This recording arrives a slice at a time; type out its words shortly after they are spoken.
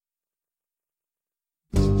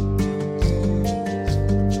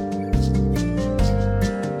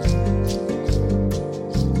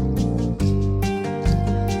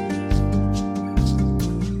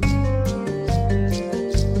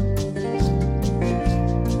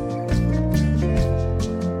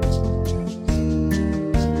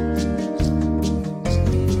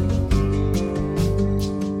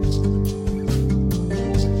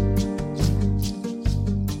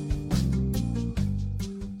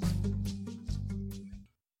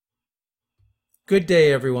Good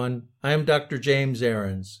day, everyone. I am Dr. James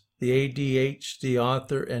Ahrens, the ADHD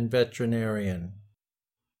author and veterinarian.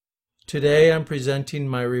 Today I'm presenting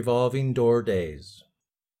my revolving door days.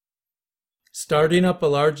 Starting up a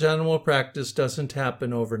large animal practice doesn't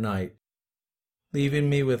happen overnight, leaving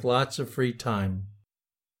me with lots of free time.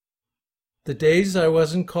 The days I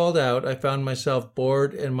wasn't called out, I found myself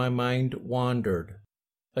bored and my mind wandered,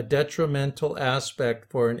 a detrimental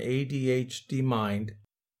aspect for an ADHD mind,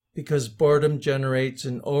 because boredom generates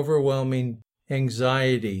an overwhelming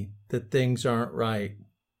anxiety that things aren't right.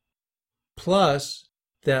 Plus,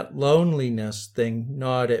 that loneliness thing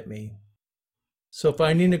gnawed at me. So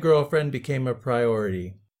finding a girlfriend became a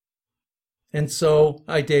priority. And so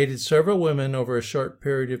I dated several women over a short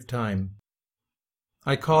period of time.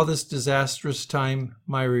 I call this disastrous time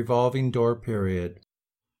my revolving door period.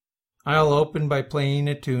 I'll open by playing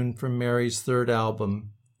a tune from Mary's third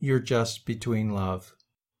album, You're Just Between Love.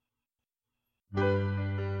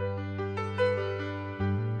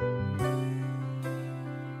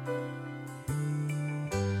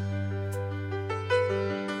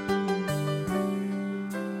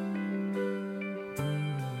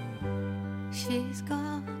 She's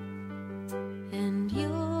gone, and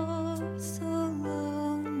you're so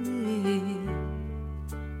lonely.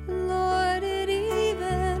 Lord, it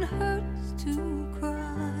even hurts to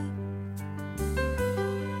cry.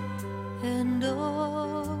 And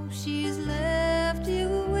all she's left you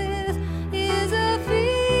with is a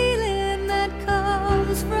feeling that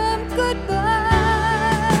comes from goodbye.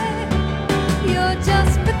 You're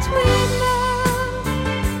just between love,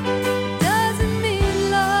 doesn't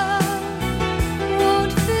mean love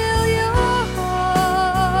won't fill your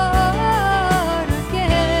heart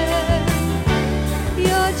again.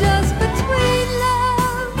 You're just between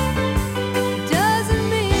love, doesn't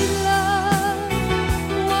mean love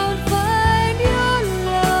won't find your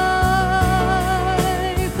life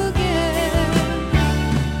again.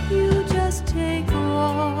 You just take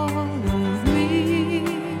all of me,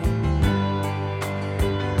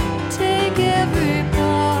 take every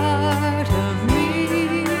part of me,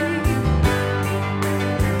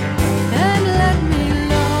 and let me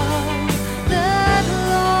love that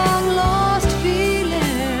long lost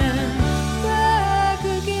feeling back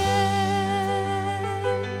again.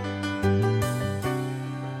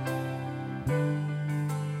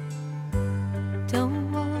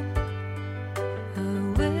 Don't walk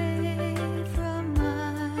away from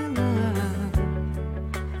my love.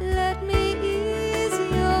 Let me ease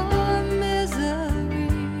your misery.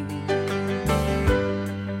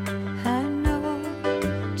 I know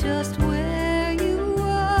just where you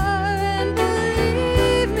are, and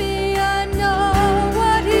believe me, I know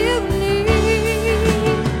what you need.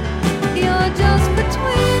 You're just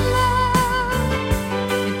between love,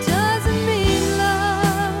 it doesn't mean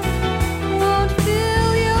love won't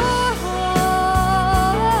fill your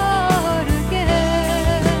heart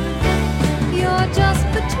again. You're just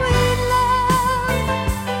between love,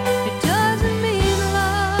 it doesn't mean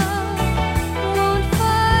love won't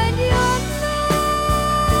find your life.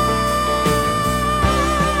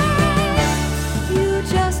 You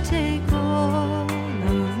just take all of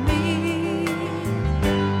me,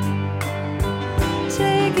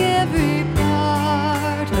 take every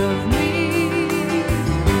part of me,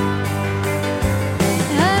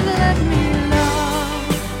 and let me love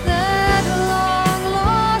that long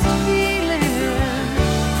lost feeling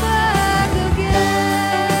back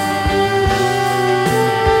again.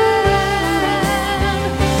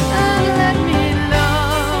 And let me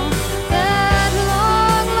love that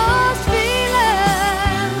long lost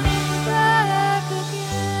feeling back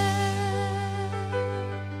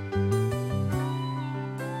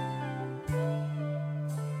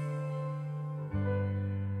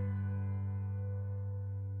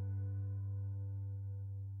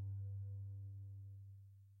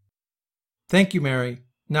Thank you, Mary.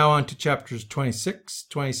 Now on to chapters 26,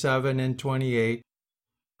 27, and 28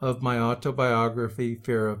 of my autobiography,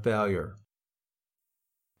 Fear of Failure.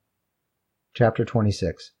 Chapter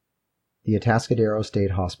 26. The Atascadero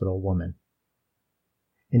State Hospital Woman.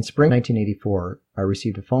 In spring 1984, I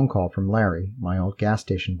received a phone call from Larry, my old gas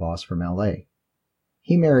station boss from LA.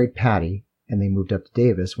 He married Patty, and they moved up to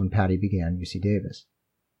Davis when Patty began UC Davis.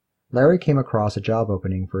 Larry came across a job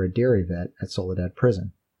opening for a dairy vet at Soledad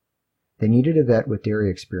Prison. They needed a vet with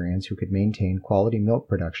dairy experience who could maintain quality milk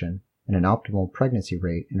production and an optimal pregnancy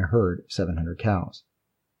rate in a herd of 700 cows.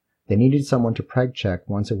 They needed someone to preg check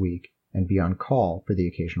once a week and be on call for the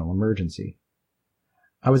occasional emergency.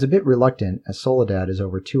 I was a bit reluctant, as Soledad is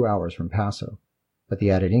over 2 hours from Paso, but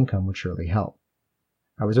the added income would surely help.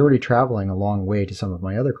 I was already traveling a long way to some of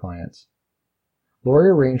my other clients. Lori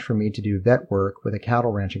arranged for me to do vet work with a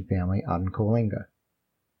cattle ranching family out in Coalinga.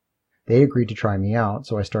 They agreed to try me out,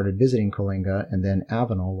 so I started visiting Coalinga and then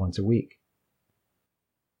Avenel once a week.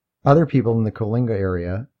 Other people in the Coalinga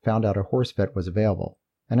area found out a horse vet was available,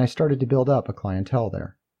 and I started to build up a clientele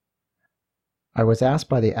there. I was asked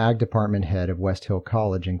by the Ag Department head of West Hill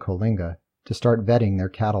College in Coalinga to start vetting their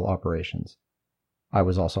cattle operations. I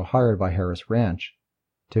was also hired by Harris Ranch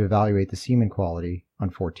to evaluate the semen quality on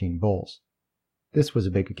 14 bulls. This was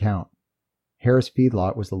a big account. Harris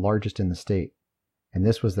Feedlot was the largest in the state, and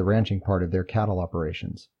this was the ranching part of their cattle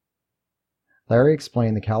operations. Larry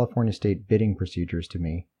explained the California state bidding procedures to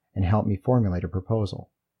me and helped me formulate a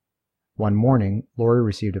proposal. One morning, Lori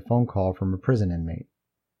received a phone call from a prison inmate.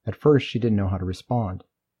 At first, she didn't know how to respond.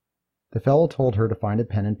 The fellow told her to find a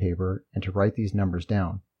pen and paper and to write these numbers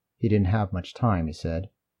down. He didn't have much time, he said,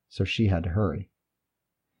 so she had to hurry.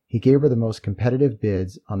 He gave her the most competitive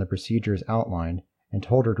bids on the procedures outlined and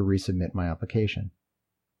told her to resubmit my application.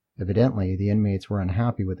 Evidently, the inmates were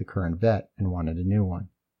unhappy with the current vet and wanted a new one.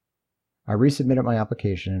 I resubmitted my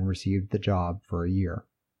application and received the job for a year.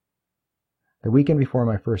 The weekend before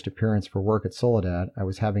my first appearance for work at Soledad, I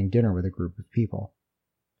was having dinner with a group of people.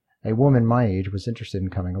 A woman my age was interested in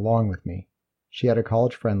coming along with me. She had a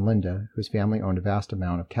college friend, Linda, whose family owned a vast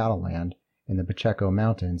amount of cattle land in the Pacheco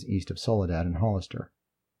Mountains east of Soledad and Hollister.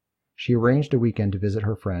 She arranged a weekend to visit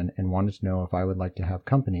her friend and wanted to know if I would like to have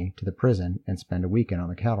company to the prison and spend a weekend on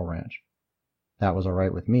the cattle ranch. That was all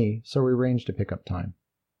right with me, so we arranged a pickup time.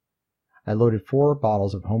 I loaded 4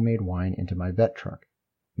 bottles of homemade wine into my vet truck,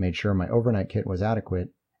 made sure my overnight kit was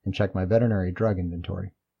adequate, and checked my veterinary drug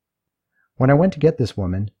inventory. When I went to get this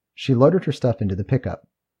woman, she loaded her stuff into the pickup.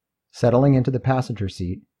 Settling into the passenger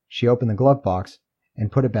seat, she opened the glove box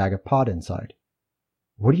and put a bag of pot inside.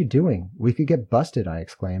 "What are you doing? We could get busted," I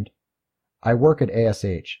exclaimed. "I work at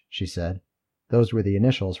ASH," she said. Those were the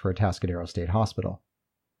initials for Atascadero State Hospital.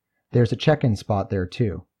 "There's a check-in spot there,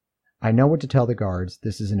 too. I know what to tell the guards.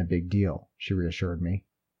 This isn't a big deal," she reassured me.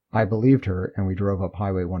 I believed her, and we drove up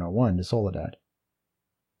Highway 101 to Soledad.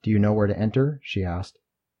 "Do you know where to enter?" she asked.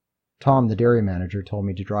 "Tom, the dairy manager, told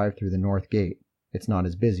me to drive through the north gate. It's not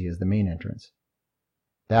as busy as the main entrance."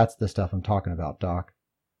 "That's the stuff I'm talking about, Doc.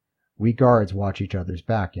 We guards watch each other's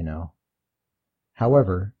back, you know."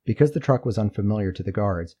 However, because the truck was unfamiliar to the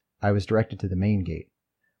guards, I was directed to the main gate,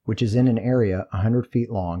 which is in an area 100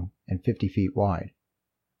 feet long and 50 feet wide,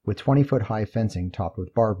 with 20-foot-high fencing topped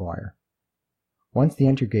with barbed wire. Once the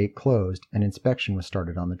entry gate closed, an inspection was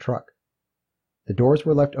started on the truck. The doors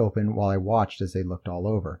were left open while I watched as they looked all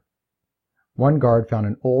over. One guard found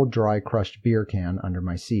an old, dry, crushed beer can under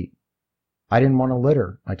my seat. "I didn't want to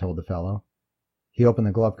litter," I told the fellow. He opened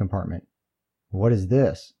the glove compartment. "What is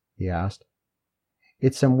this?" he asked.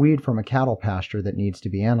 "It's some weed from a cattle pasture that needs to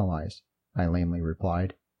be analyzed," I lamely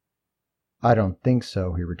replied. "I don't think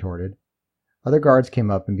so," he retorted. Other guards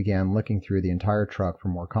came up and began looking through the entire truck for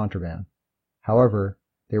more contraband. However,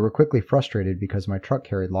 they were quickly frustrated because my truck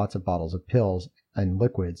carried lots of bottles of pills and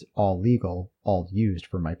liquids, all legal, all used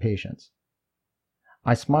for my patients.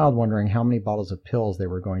 I smiled, wondering how many bottles of pills they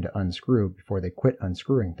were going to unscrew before they quit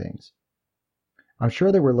unscrewing things. I'm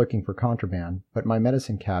sure they were looking for contraband, but my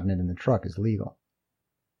medicine cabinet in the truck is legal.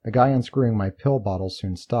 The guy unscrewing my pill bottles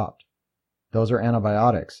soon stopped. "Those are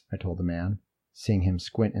antibiotics," I told the man, seeing him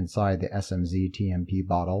squint inside the SMZ TMP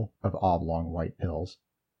bottle of oblong white pills.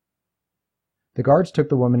 The guards took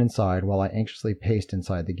the woman inside while I anxiously paced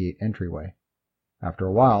inside the gate entryway. After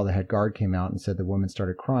a while, the head guard came out and said the woman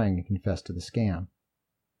started crying and confessed to the scam.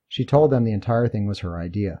 She told them the entire thing was her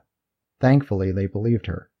idea. Thankfully, they believed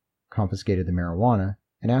her, confiscated the marijuana,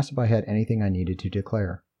 and asked if I had anything I needed to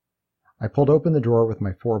declare. I pulled open the drawer with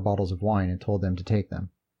my 4 bottles of wine and told them to take them.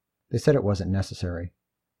 They said it wasn't necessary,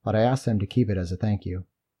 but I asked them to keep it as a thank you.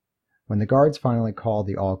 When the guards finally called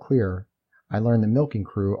the all clear, I learned the milking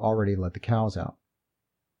crew already let the cows out.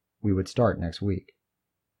 We would start next week.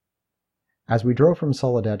 As we drove from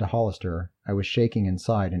Soledad to Hollister, I was shaking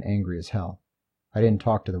inside and angry as hell. I didn't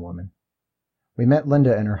talk to the woman. We met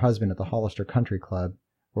Linda and her husband at the Hollister Country Club,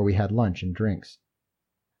 where we had lunch and drinks.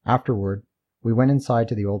 Afterward, we went inside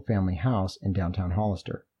to the old family house in downtown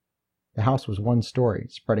Hollister. The house was 1 story,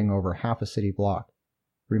 spreading over half a city block,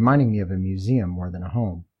 reminding me of a museum more than a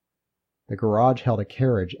home. The garage held a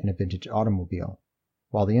carriage and a vintage automobile,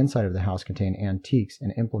 while the inside of the house contained antiques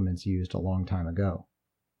and implements used a long time ago.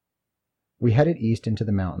 We headed east into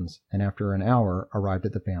the mountains, and after an hour arrived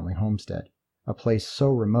at the family homestead, a place so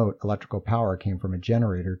remote electrical power came from a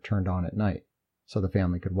generator turned on at night, so the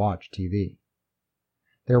family could watch TV.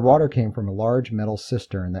 Their water came from a large metal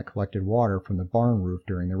cistern that collected water from the barn roof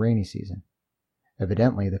during the rainy season.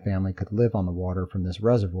 Evidently, the family could live on the water from this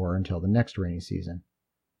reservoir until the next rainy season.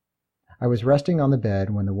 I was resting on the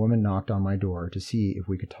bed when the woman knocked on my door to see if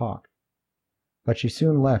we could talk. But she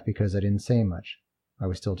soon left because I didn't say much. I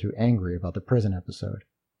was still too angry about the prison episode.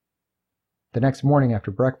 The next morning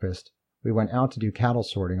after breakfast, we went out to do cattle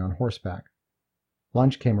sorting on horseback.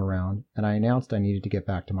 Lunch came around, and I announced I needed to get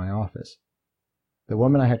back to my office. The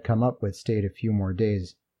woman I had come up with stayed a few more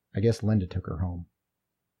days. I guess Linda took her home.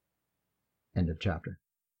 End of chapter.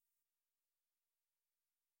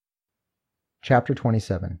 Chapter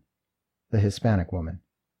 27. The Hispanic Woman.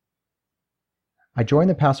 I joined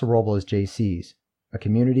the Paso Robles JCs, a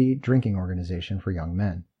community drinking organization for young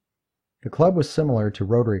men. The club was similar to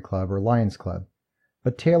Rotary Club or Lions Club,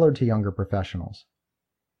 but tailored to younger professionals.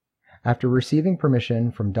 After receiving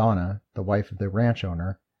permission from Donna, the wife of the ranch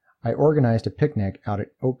owner, I organized a picnic out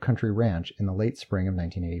at Oak Country Ranch in the late spring of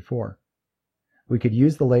 1984. We could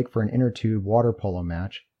use the lake for an inner tube water polo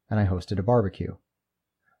match, and I hosted a barbecue.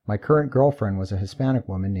 My current girlfriend was a Hispanic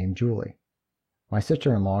woman named Julie. My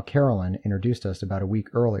sister-in-law, Carolyn, introduced us about a week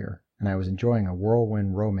earlier, and I was enjoying a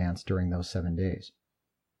whirlwind romance during those 7 days.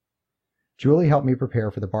 Julie helped me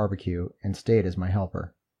prepare for the barbecue and stayed as my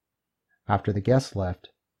helper. After the guests left,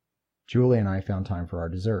 Julie and I found time for our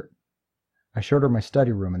dessert. I showed her my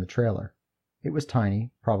study room in the trailer. It was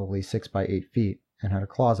tiny, probably 6 by 8 feet, and had a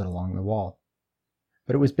closet along the wall.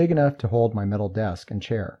 But it was big enough to hold my metal desk and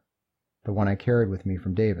chair, the one I carried with me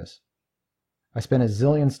from Davis. I spent a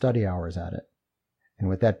zillion study hours at it, and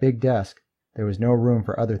with that big desk, there was no room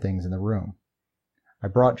for other things in the room. I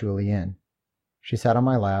brought Julie in. She sat on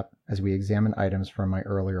my lap as we examined items from my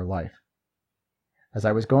earlier life. As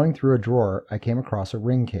I was going through a drawer, I came across a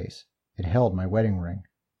ring case. It held my wedding ring.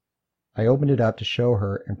 I opened it up to show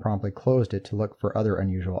her and promptly closed it to look for other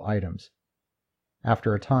unusual items.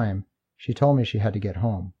 After a time, she told me she had to get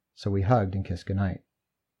home, so we hugged and kissed goodnight.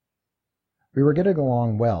 We were getting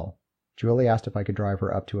along well. Julie asked if I could drive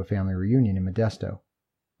her up to a family reunion in Modesto.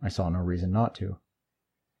 I saw no reason not to.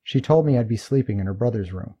 She told me I'd be sleeping in her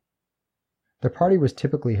brother's room. The party was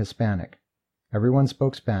typically Hispanic. Everyone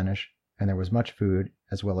spoke Spanish, and there was much food,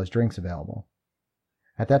 as well as drinks available.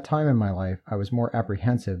 At that time in my life, I was more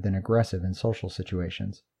apprehensive than aggressive in social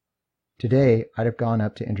situations. Today, I'd have gone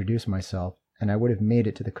up to introduce myself, and I would have made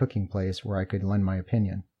it to the cooking place where I could lend my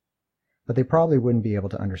opinion. But they probably wouldn't be able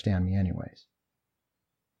to understand me anyways.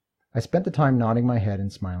 I spent the time nodding my head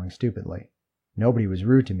and smiling stupidly. Nobody was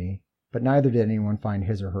rude to me, but neither did anyone find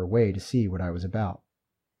his or her way to see what I was about.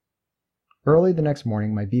 Early the next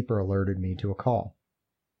morning, my beeper alerted me to a call.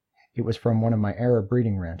 It was from one of my Arab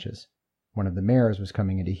breeding ranches. One of the mares was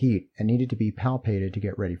coming into heat and needed to be palpated to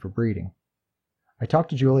get ready for breeding. I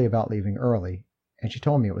talked to Julie about leaving early, and she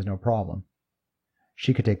told me it was no problem.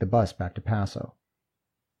 She could take the bus back to Paso.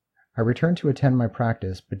 I returned to attend my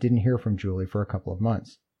practice, but didn't hear from Julie for a couple of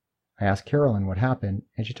months. I asked Carolyn what happened,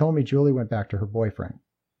 and she told me Julie went back to her boyfriend.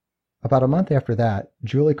 About a month after that,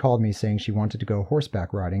 Julie called me saying she wanted to go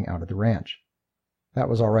horseback riding out at the ranch. That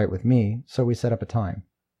was all right with me, so we set up a time.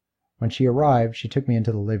 When she arrived, she took me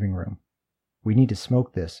into the living room. "We need to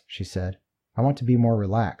smoke this," she said. "I want to be more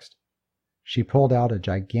relaxed." She pulled out a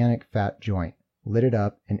gigantic fat joint, lit it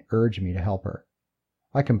up, and urged me to help her.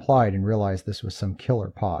 I complied and realized this was some killer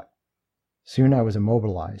pot. Soon I was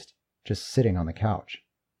immobilized, just sitting on the couch.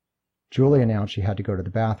 Julie announced she had to go to the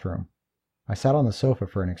bathroom. I sat on the sofa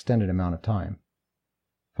for an extended amount of time.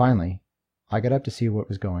 Finally, I got up to see what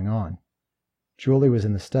was going on. Julie was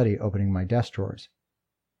in the study opening my desk drawers.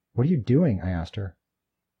 "What are you doing?" I asked her.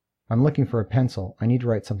 "I'm looking for a pencil. I need to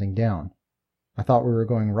write something down." "I thought we were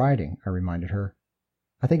going riding," I reminded her.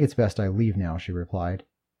 "I think it's best I leave now," she replied.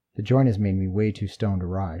 "The joint has made me way too stoned to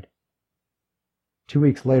ride." 2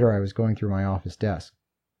 weeks later, I was going through my office desk.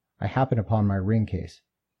 I happened upon my ring case.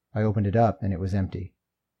 I opened it up, and it was empty.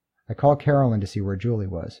 I called Carolyn to see where Julie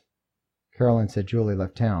was. Carolyn said Julie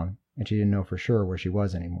left town, and she didn't know for sure where she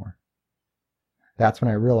was anymore. That's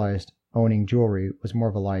when I realized owning jewelry was more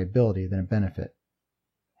of a liability than a benefit.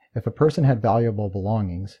 If a person had valuable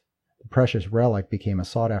belongings, the precious relic became a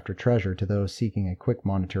sought-after treasure to those seeking a quick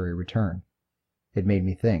monetary return. It made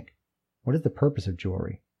me think, what is the purpose of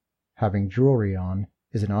jewelry? Having jewelry on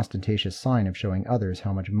is an ostentatious sign of showing others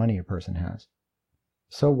how much money a person has.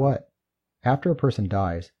 So what? After a person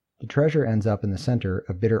dies, the treasure ends up in the center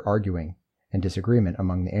of bitter arguing and disagreement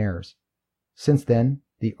among the heirs. Since then,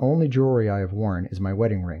 the only jewelry I have worn is my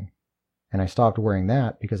wedding ring, and I stopped wearing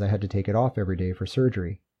that because I had to take it off every day for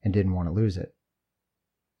surgery and didn't want to lose it.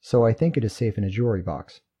 So I think it is safe in a jewelry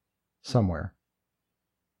box, somewhere.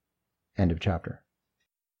 End of chapter.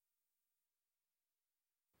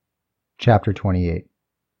 Chapter 28.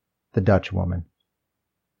 The Dutch Woman.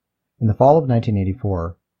 In the fall of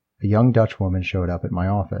 1984, a young Dutch woman showed up at my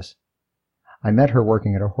office. I met her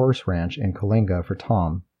working at a horse ranch in Kalinga for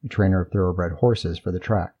Tom, a trainer of thoroughbred horses for the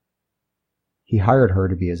track. He hired her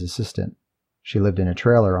to be his assistant. She lived in a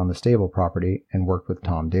trailer on the stable property and worked with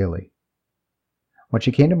Tom daily. When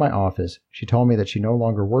she came to my office, she told me that she no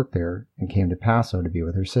longer worked there and came to Paso to be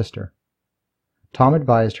with her sister. Tom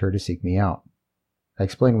advised her to seek me out. I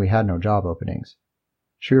explained we had no job openings.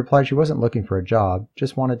 She replied she wasn't looking for a job,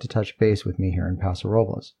 just wanted to touch base with me here in Paso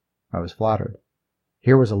Robles. I was flattered.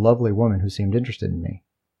 Here was a lovely woman who seemed interested in me.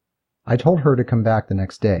 I told her to come back the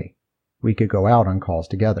next day. We could go out on calls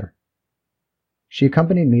together. She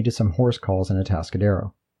accompanied me to some horse calls in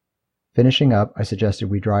Atascadero. Finishing up, I suggested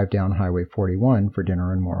we drive down Highway 41 for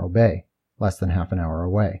dinner in Morro Bay, less than half an hour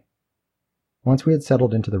away. Once we had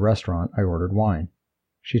settled into the restaurant, I ordered wine.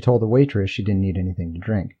 She told the waitress she didn't need anything to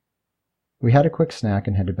drink. We had a quick snack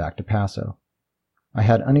and headed back to Paso. I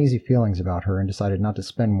had uneasy feelings about her and decided not to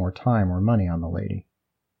spend more time or money on the lady.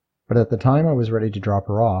 But at the time I was ready to drop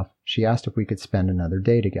her off, she asked if we could spend another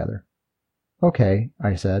day together. Okay,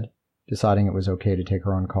 I said, deciding it was okay to take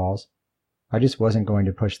her on calls. I just wasn't going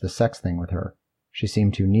to push the sex thing with her. She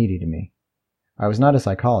seemed too needy to me. I was not a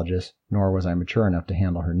psychologist, nor was I mature enough to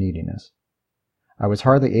handle her neediness. I was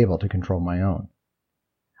hardly able to control my own.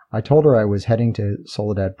 I told her I was heading to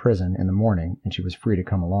Soledad prison in the morning and she was free to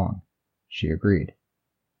come along. She agreed.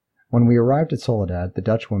 When we arrived at Soledad, the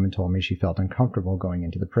Dutch woman told me she felt uncomfortable going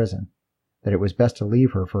into the prison, that it was best to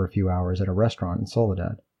leave her for a few hours at a restaurant in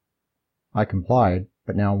Soledad. I complied,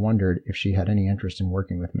 but now wondered if she had any interest in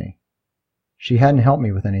working with me. She hadn't helped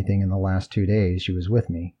me with anything in the last 2 days she was with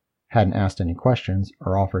me, hadn't asked any questions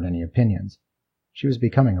or offered any opinions. She was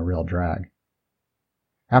becoming a real drag.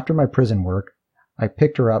 After my prison work, I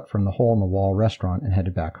picked her up from the hole-in-the-wall restaurant and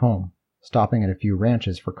headed back home, stopping at a few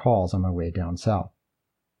ranches for calls on my way down south.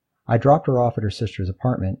 I dropped her off at her sister's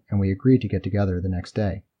apartment, and we agreed to get together the next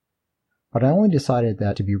day. But I only decided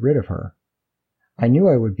that to be rid of her. I knew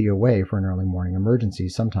I would be away for an early morning emergency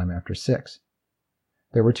sometime after 6.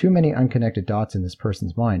 There were too many unconnected dots in this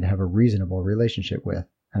person's mind to have a reasonable relationship with,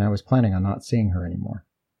 and I was planning on not seeing her anymore.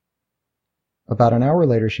 About an hour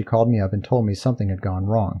later she called me up and told me something had gone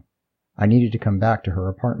wrong. I needed to come back to her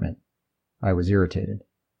apartment. I was irritated.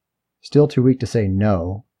 Still too weak to say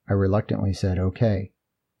no, I reluctantly said okay.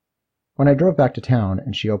 When I drove back to town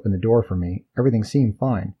and she opened the door for me, everything seemed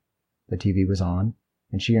fine. The TV was on,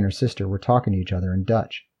 and she and her sister were talking to each other in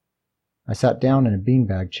Dutch. I sat down in a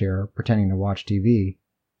beanbag chair, pretending to watch TV,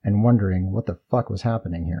 and wondering what the fuck was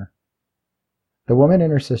happening here. The woman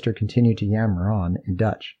and her sister continued to yammer on in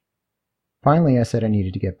Dutch. Finally, I said I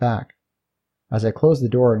needed to get back. As I closed the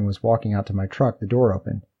door and was walking out to my truck, the door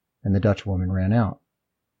opened, and the Dutch woman ran out.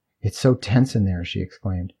 "It's so tense in there," she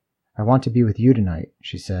exclaimed. "I want to be with you tonight,"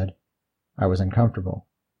 she said. I was uncomfortable.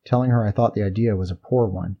 Telling her I thought the idea was a poor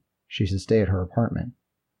one. She should stay at her apartment.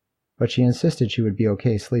 But she insisted she would be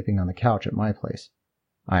okay sleeping on the couch at my place.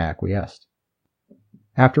 I acquiesced.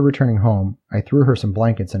 After returning home, I threw her some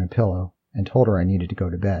blankets and a pillow, and told her I needed to go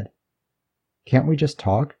to bed. "Can't we just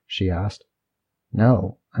talk?" she asked.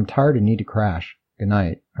 "No, I'm tired and need to crash. Good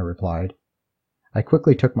night," I replied. I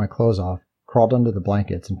quickly took my clothes off, crawled under the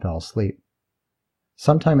blankets, and fell asleep.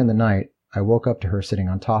 Sometime in the night, I woke up to her sitting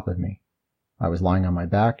on top of me. I was lying on my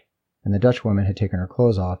back, and the Dutch woman had taken her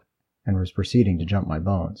clothes off and was proceeding to jump my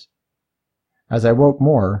bones. As I woke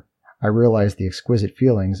more, I realized the exquisite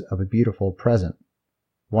feelings of a beautiful present,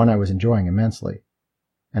 one I was enjoying immensely,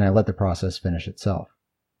 and I let the process finish itself.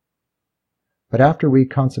 But after we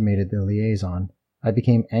consummated the liaison, I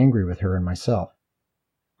became angry with her and myself.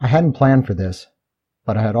 I hadn't planned for this,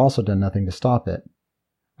 but I had also done nothing to stop it.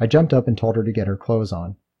 I jumped up and told her to get her clothes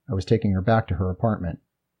on. I was taking her back to her apartment.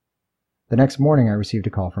 The next morning I received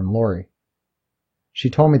a call from Lori. She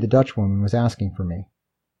told me the Dutch woman was asking for me.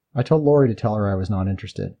 I told Lori to tell her I was not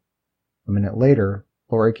interested. A minute later,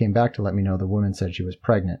 Lori came back to let me know the woman said she was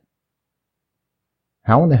pregnant.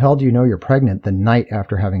 "How in the hell do you know you're pregnant the night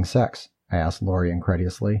after having sex?" I asked Lori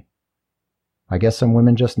incredulously. "I guess some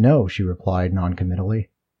women just know," she replied noncommittally.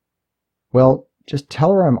 "Well, just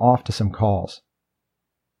tell her I'm off to some calls."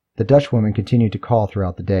 The Dutch woman continued to call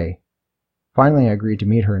throughout the day. Finally, I agreed to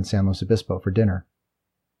meet her in San Luis Obispo for dinner.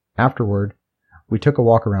 Afterward, we took a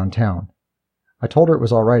walk around town. I told her it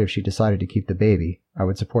was all right if she decided to keep the baby. I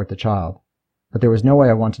would support the child, but there was no way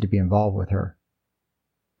I wanted to be involved with her.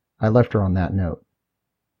 I left her on that note.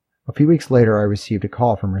 A few weeks later, I received a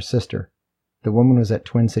call from her sister. The woman was at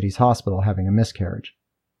Twin Cities Hospital having a miscarriage.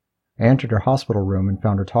 I entered her hospital room and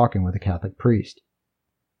found her talking with a Catholic priest.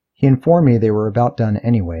 He informed me they were about done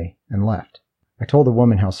anyway and left. I told the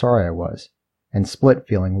woman how sorry I was. and split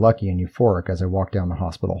feeling lucky and euphoric as I walked down the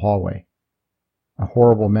hospital hallway. A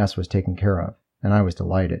horrible mess was taken care of, and I was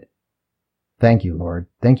delighted. Thank you, Lord.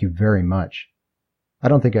 Thank you very much. I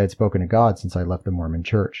don't think I had spoken to God since I left the Mormon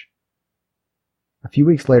church. A few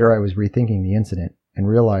weeks later, I was rethinking the incident and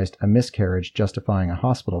realized a miscarriage justifying a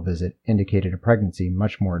hospital visit indicated a pregnancy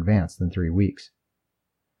much more advanced than 3 weeks.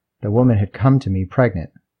 The woman had come to me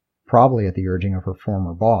pregnant, probably at the urging of her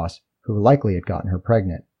former boss, who likely had gotten her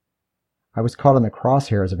pregnant. I was caught in the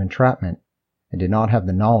crosshairs of entrapment and did not have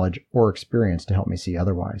the knowledge or experience to help me see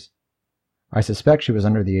otherwise. I suspect she was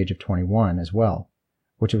under the age of 21 as well,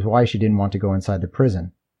 which was why she didn't want to go inside the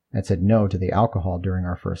prison and said no to the alcohol during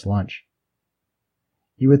our first lunch.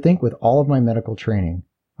 You would think with all of my medical training,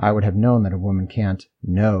 I would have known that a woman can't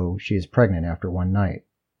know she is pregnant after one night.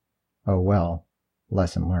 Oh well,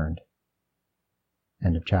 lesson learned.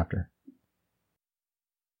 End of chapter.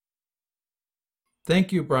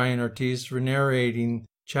 Thank you, Brian Ortiz, for narrating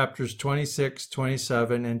chapters 26,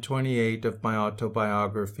 27, and 28 of my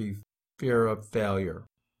autobiography, Fear of Failure.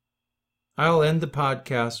 I'll end the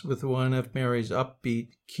podcast with one of Mary's upbeat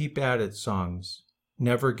Keep At It songs,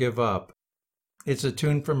 Never Give Up. It's a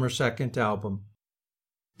tune from her second album.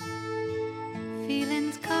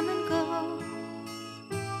 Feelings come and go,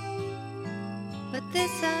 but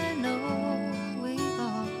this I know we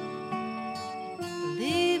are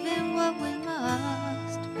believe in what we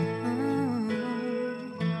must.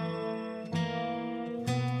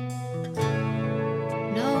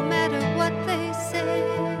 No matter what they say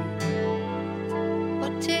or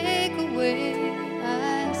take away,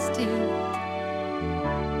 I still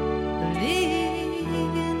believe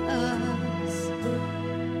in us.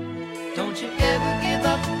 Don't you ever give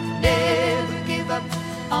up, never give up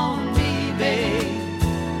on me, babe.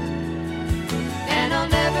 And I'll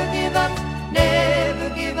never give up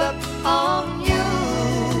on you.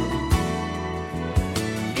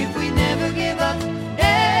 If we never give up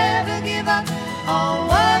on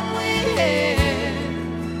what we have,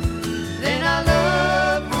 then our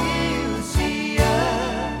love will see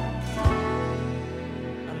us.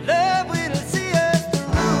 Our love will see us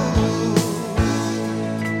through.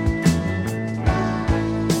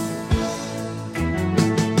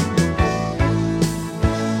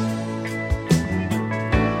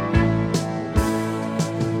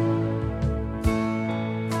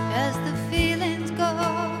 As the feelings go,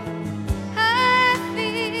 I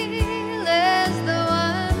feel as though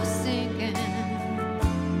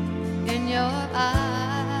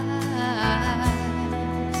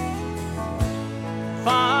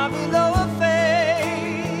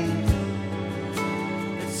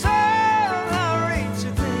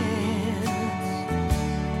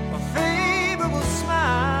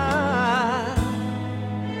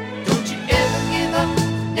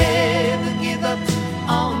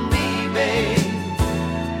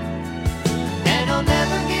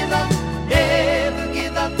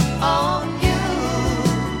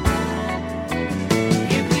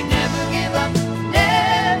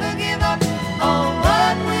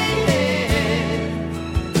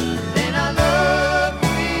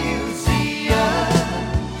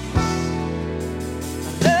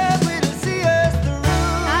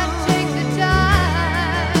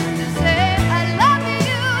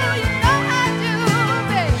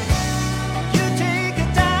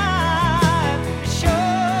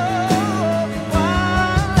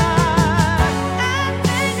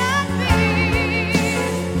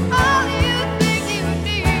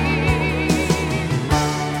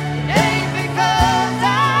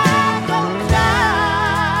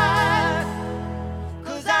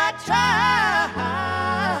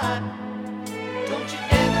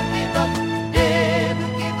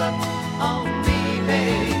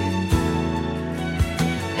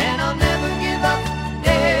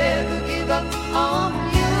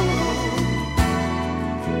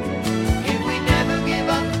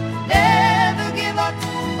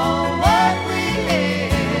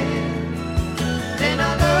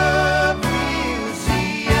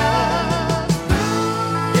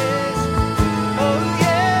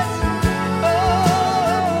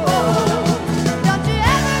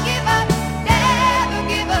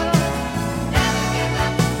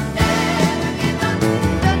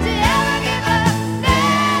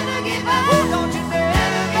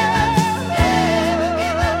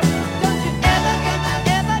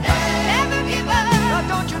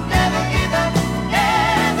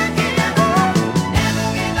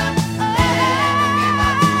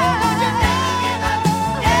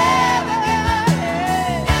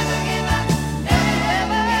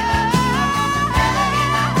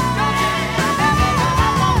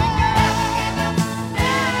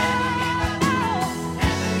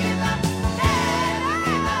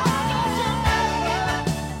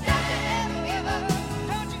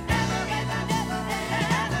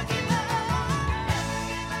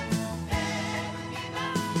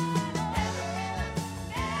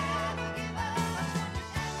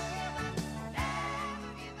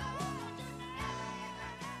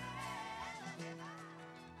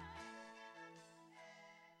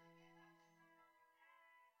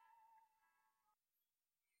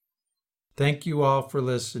Thank you all for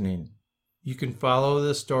listening. You can follow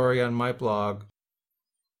the story on my blog,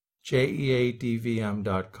 jeadvm.com.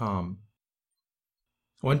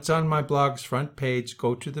 Once on my blog's front page,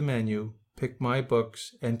 go to the menu, pick My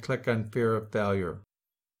Books, and click on Fear of Failure.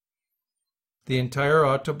 The entire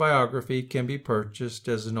autobiography can be purchased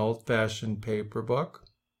as an old-fashioned paper book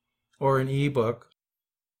or an e-book,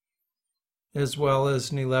 as well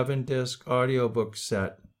as an 11-disc audiobook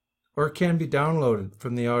set, or can be downloaded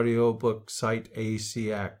from the audiobook site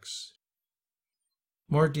ACX.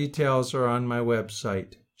 More details are on my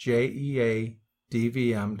website, jeadvm.com.